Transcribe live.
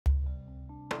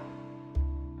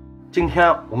今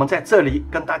天我们在这里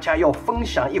跟大家要分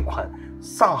享一款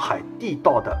上海地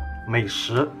道的美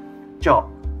食，叫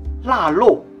腊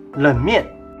肉冷面。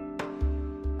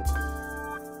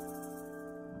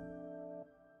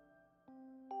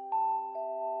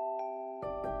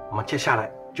我们接下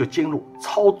来就进入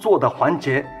操作的环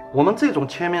节。我们这种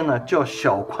切面呢叫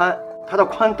小宽，它的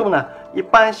宽度呢一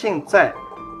般性在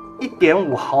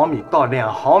1.5毫米到2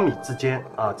毫米之间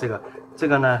啊。这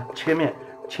个呢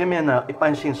切面呢一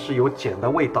般性是有碱的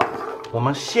味道。我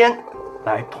们先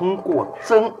来通过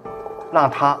蒸让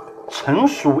它成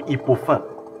熟一部分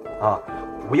啊，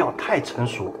不要太成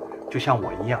熟，就像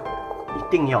我一样，一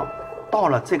定要到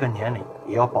了这个年龄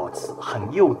也要保持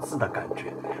很幼稚的感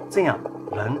觉，这样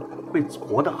人会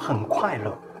活得很快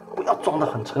乐。不要装得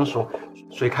很成熟。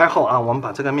水开后啊，我们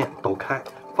把这个面抖开，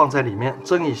放在里面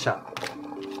蒸一下，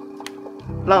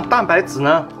让蛋白质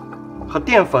呢和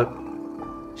淀粉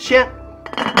先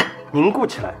凝固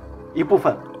起来一部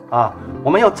分啊。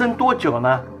我们要蒸多久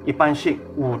呢？一般性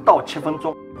5到7分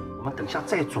钟。我们等下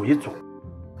再煮一煮。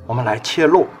我们来切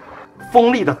肉，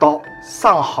锋利的刀，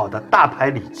上好的大排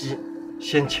里脊，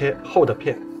先切厚的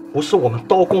片。不是我们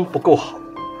刀工不够好，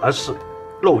而是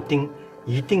肉丁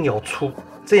一定要粗，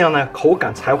这样呢口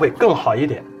感才会更好一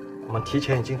点。我们提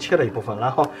前已经切了一部分，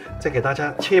然后再给大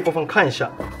家切一部分看一下。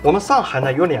我们上海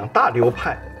呢有2大流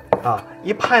派啊，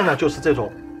一派呢就是这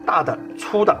种大的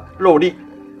粗的肉粒，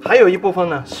还有一部分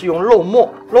呢是用肉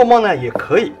末，肉末呢也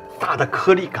可以，大的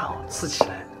颗粒感吃起来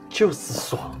就是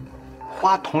爽。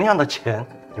花同样的钱，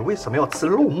你为什么要吃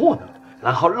肉末呢？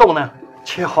然后肉呢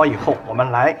切好以后，我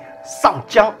们来上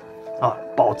浆啊，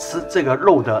保持这个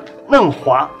肉的嫩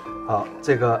滑啊。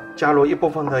这个加入一部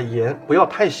分的盐，不要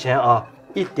太咸啊，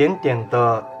一点点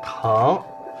的糖，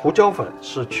胡椒粉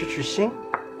是去腥。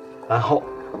然后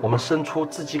我们伸出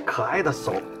自己可爱的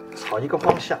手，朝一个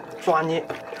方向抓捏，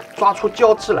抓出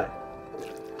胶质来。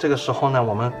这个时候呢，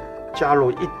我们加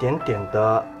入一点点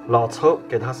的老抽，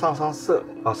给它上色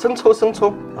啊，生抽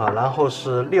啊，然后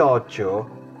是料酒，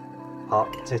好，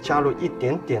再加入一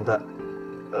点点的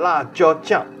辣椒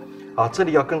酱啊。这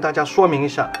里要跟大家说明一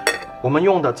下，我们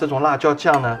用的这种辣椒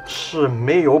酱呢是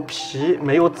没有皮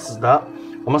没有籽的，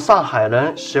我们上海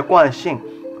人习惯性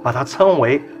把它称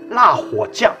为辣火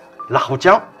酱、辣椒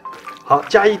酱。好，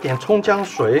加一点葱姜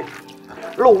水。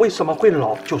肉为什么会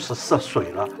老？就是涉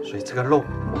水了，所以这个肉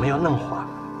我们要嫩滑，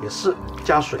也是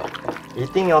加水，一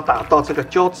定要打到这个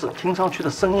胶质，听上去的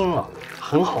声音啊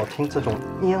很好听，这种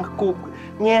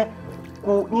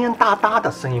黏哒哒的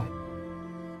声音。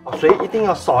水一定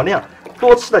要少量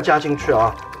多次的加进去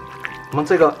啊。我们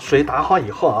这个水打好以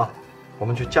后啊，我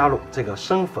们就加入这个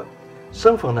生粉。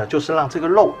生粉呢就是让这个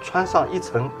肉穿上一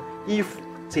层衣服，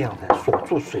这样来锁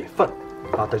住水分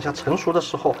啊。等下成熟的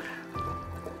时候，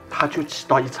它就起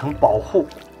到一层保护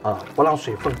啊，不让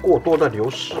水分过多的流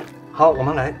失。好，我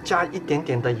们来加一点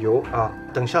点的油啊，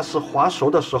等下是滑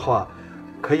熟的时候啊，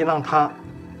可以让它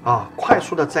啊快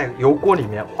速的在油锅里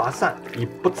面滑散，以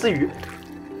不至于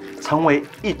成为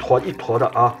一坨一坨的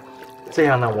啊。这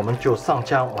样呢，我们就上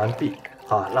浆完毕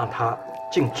啊，让它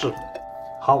静置。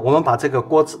好，我们把这个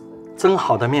锅子蒸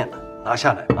好的面拿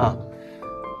下来啊，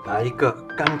拿一个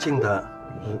干净的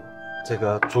这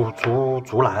个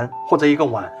竹篮或者一个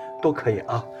碗都可以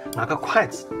啊，拿个筷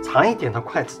子，长一点的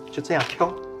筷子，就这样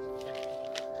挑。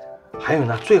还有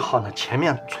呢，最好呢前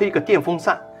面吹一个电风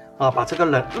扇啊，把这个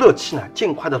热气呢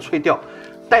尽快的吹掉，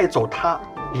带走它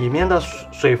里面的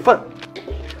水分。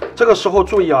这个时候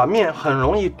注意啊，面很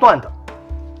容易断的，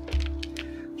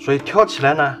所以挑起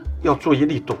来呢要注意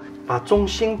力度，把中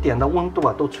心点的温度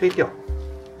啊都吹掉。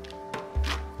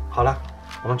好了，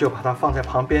我们就把它放在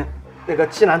旁边。那个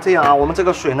既然这样啊，我们这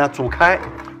个水呢煮开，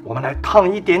我们来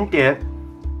烫一点点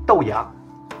豆芽。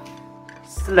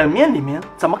冷面里面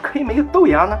怎么可以没有豆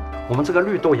芽呢？我们这个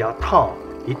绿豆芽烫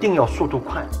一定要速度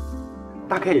快，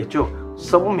大概也就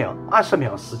15秒、20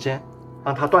秒时间，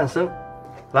让它断生。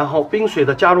然后冰水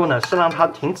的加入呢，是让它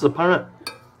停止烹饪，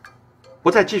不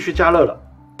再继续加热了。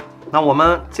那我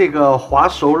们这个滑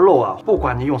熟肉啊，不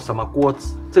管你用什么锅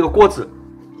子，这个锅子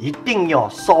一定要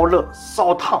烧热、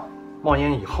烧烫。冒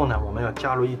烟以后呢，我们要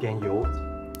加入一点油，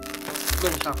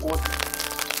润一下锅子。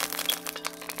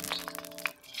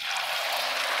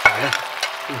好嘞，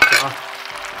进去啊。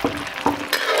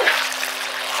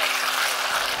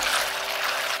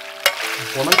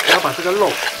我们只要把这个肉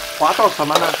滑到什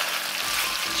么呢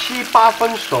？7、8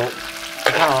分熟。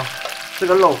你看啊，这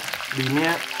个肉里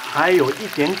面还有一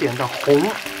点点的红，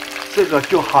这个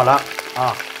就好了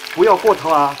啊，不要过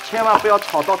头啊，千万不要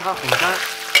炒到它很干。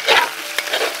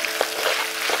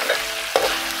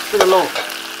这个肉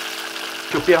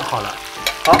就煸好了。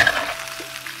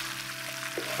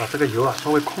好，把这个油啊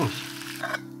稍微控一下。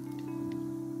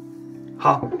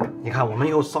好，你看我们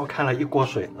又烧开了一锅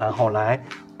水，然后来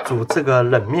煮这个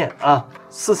冷面啊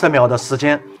，40秒的时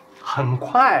间，很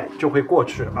快就会过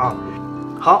去啊。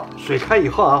好，水开以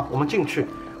后啊，我们进去，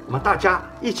我们大家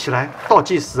一起来倒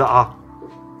计时啊。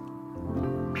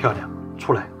漂亮，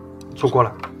出锅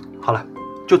了。好了，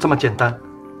就这么简单。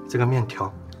这个面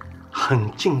条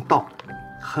很劲道，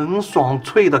很爽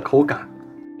脆的口感，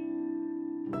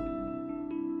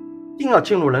一定要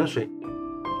进入冷水。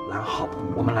然后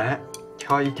我们来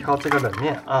挑一挑这个冷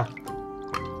面啊，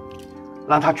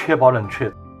让它确保冷却，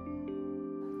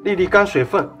沥干水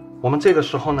分。我们这个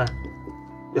时候呢，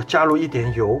要加入一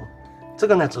点油，这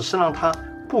个呢只是让它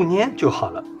不粘就好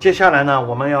了。接下来呢，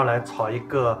我们要来炒一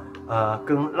个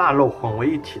跟腊肉混为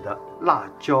一体的辣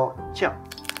椒酱。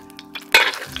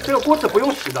这个锅子不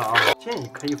用洗的啊，建议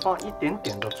可以放一点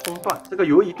点的葱段。这个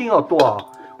油一定要多啊，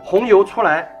红油出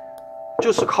来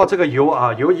就是靠这个油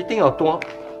啊，油一定要多。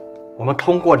我们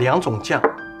通过2种酱，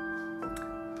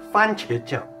番茄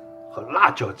酱和辣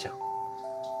椒酱，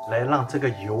来让这个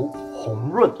油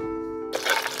红润。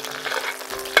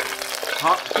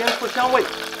好，煸出香味，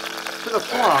这个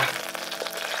葱啊，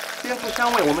煸出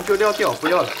香味我们就撩掉，不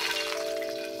要了。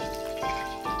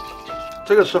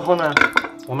这个时候呢，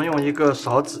我们用一个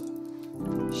勺子，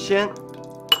先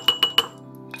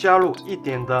加入一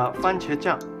点的番茄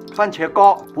酱，番茄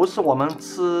膏，不是我们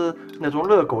吃那种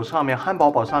热狗上面、汉堡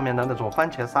包上面的那种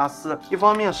番茄沙司。一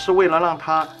方面是为了让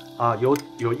它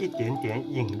有一点点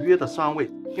隐约的酸味，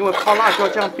因为靠辣椒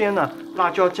酱煸呢，辣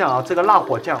椒酱啊，这个辣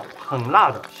火酱很辣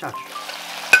的下去。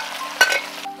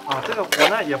这个火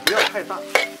呢也不要太大，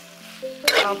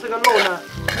让这个肉呢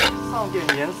上点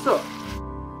颜色，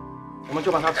我们就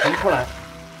把它盛出来。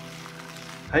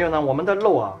还有呢，我们的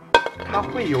肉啊，它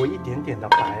会有一点点的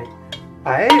白，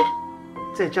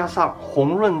再加上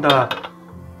红润的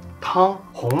汤，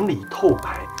红里透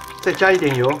白，再加一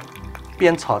点油，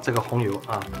煸炒这个红油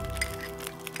啊。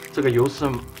这个油是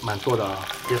蛮多的啊，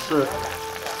也是，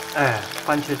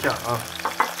番茄酱啊，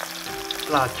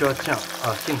辣椒酱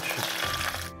啊进去，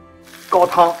高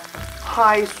汤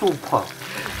high soup。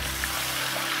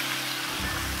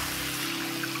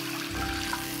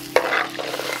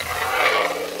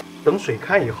等水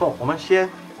开以后，我们先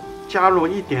加入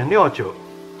一点料酒，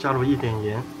加入一点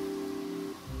盐，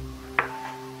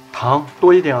糖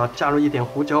多一点啊，加入一点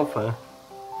胡椒粉。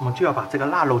我们就要把这个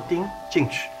腊肉丁进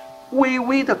去，微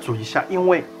微的煮一下，因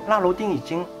为腊肉丁已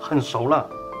经很熟了，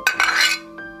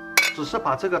只是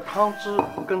把这个汤汁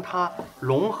跟它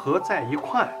融合在一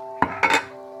块，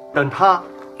等它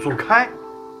煮开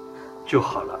就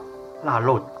好了，腊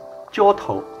肉浇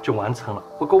头就完成了，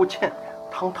不勾芡，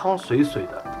汤汤水水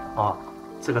的。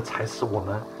这个才是我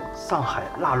们上海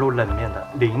腊肉冷面的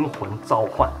灵魂召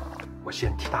唤。我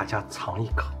先替大家尝一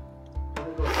口，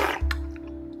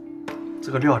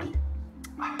这个料理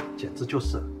简直就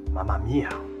是妈妈咪呀！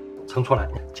盛出来，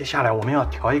接下来我们要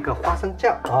调一个花生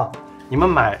酱啊。你们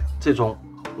买这种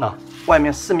外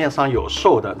面市面上有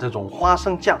售的这种花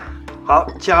生酱，好，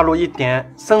加入一点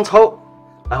生抽，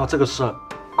然后这个是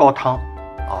高汤。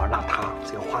让它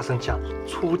这个花生酱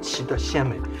出奇的鲜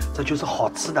美，这就是好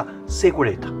吃的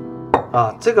secret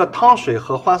这个汤水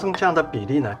和花生酱的比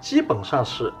例呢，基本上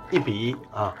是1比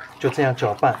1就这样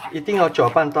搅拌，一定要搅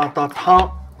拌到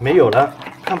汤没有了，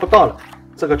看不到了，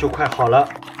这个就快好了。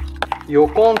有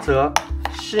光泽、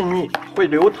细腻、会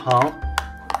流淌、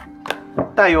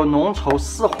带有浓稠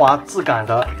丝滑质感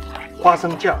的花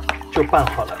生酱就拌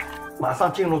好了。马上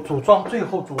进入组装，最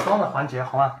后组装的环节，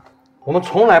好吗？我们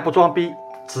从来不装逼，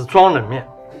只装冷面。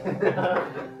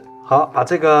好，把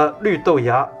这个绿豆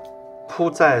芽铺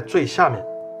在最下面，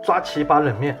抓起一把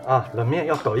冷面冷面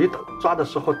要抖一抖，抓的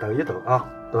时候抖一抖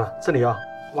对吧？这里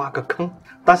挖个坑，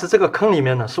但是这个坑里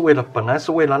面呢，本来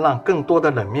是为了让更多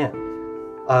的冷面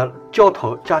浇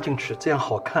头加进去，这样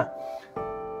好看。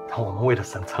然后我们为了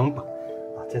省成本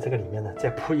在这个里面呢再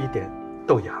铺一点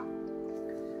豆芽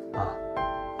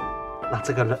那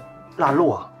这个腊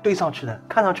肉堆上去呢，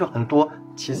看上去很多，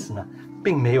其实呢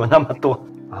并没有那么多。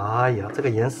哎呀，这个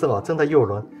颜色真的诱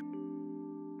人。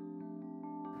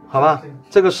好吧，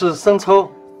这个是生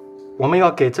抽，我们要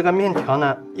给这个面条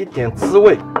呢一点滋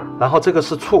味。然后这个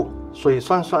是醋，所以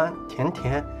酸酸甜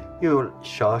甜，又有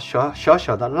小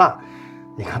的辣。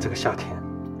你看这个夏天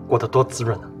过得多滋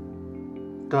润啊，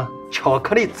对吧？巧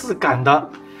克力质感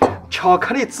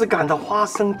的花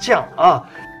生酱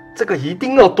这个一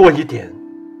定要多一点，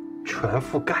全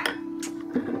覆盖。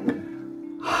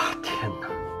天哪，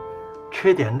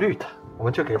缺点绿的，我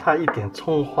们就给它一点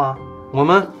葱花。我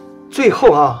们最后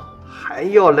还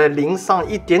要来淋上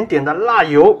一点点的辣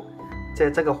油，在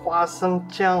这个花生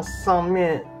酱上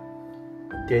面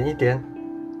点一点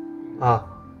啊。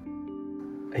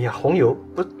哎呀，红油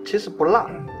其实不辣。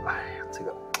哎呀，这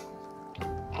个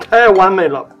太完美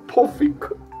了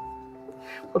 ，perfect，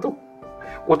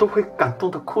 我都会感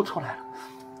动的哭出来了。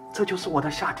这就是我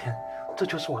的夏天，这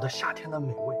就是我的夏天的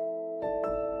美味。